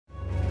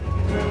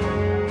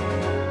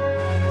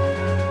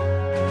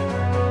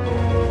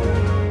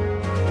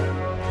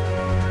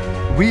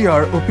We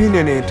are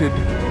opinionated,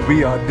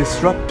 we are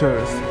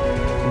disruptors,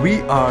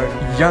 we are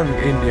young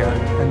India,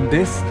 and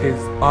this is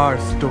our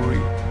story.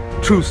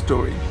 True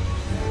story.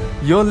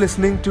 You're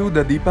listening to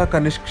the Deepa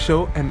Kanishk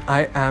Show, and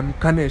I am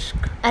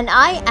Kanishk. And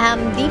I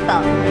am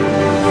Deepa.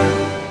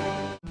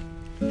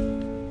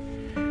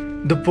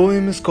 The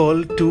poem is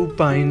called Two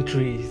Pine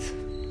Trees.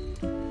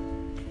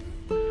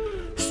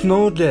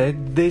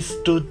 Snow-decked they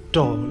stood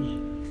tall,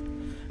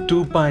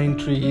 two pine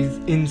trees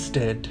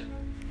instead.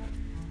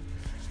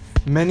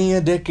 Many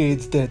a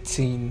decades they'd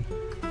seen,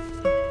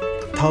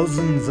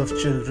 thousands of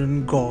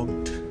children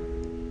gawked,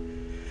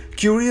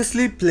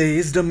 curiously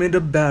placed amid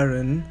a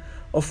barren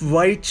of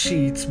white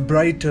sheets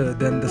brighter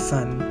than the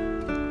sun.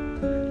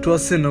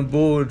 'Twas in a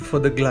board for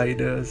the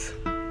gliders,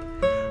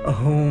 a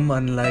home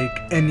unlike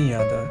any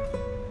other.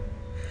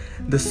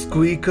 The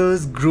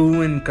squeakers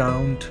grew in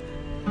count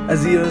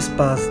as years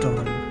passed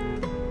on.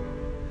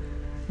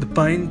 The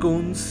pine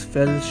cones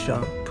fell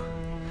sharp,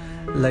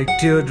 like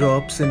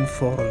teardrops in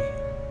fall.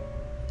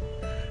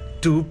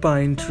 Two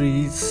pine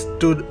trees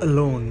stood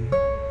alone,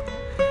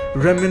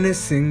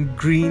 reminiscing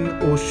green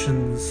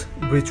oceans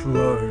which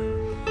were.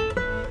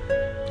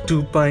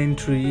 Two pine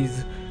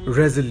trees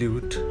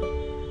resolute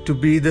to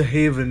be the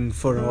haven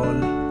for all.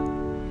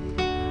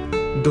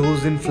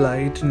 Those in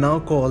flight now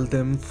call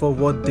them for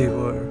what they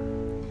were,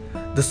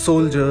 the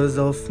soldiers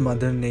of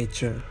Mother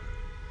Nature.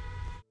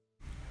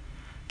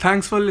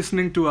 Thanks for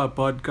listening to our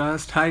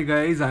podcast. Hi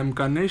guys, I'm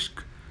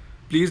Kanishk.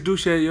 Please do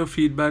share your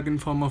feedback in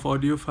form of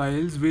audio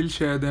files. We'll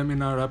share them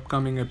in our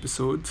upcoming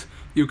episodes.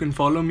 You can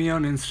follow me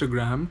on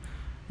Instagram.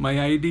 My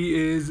ID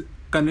is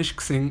Kanishk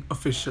Singh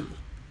Official.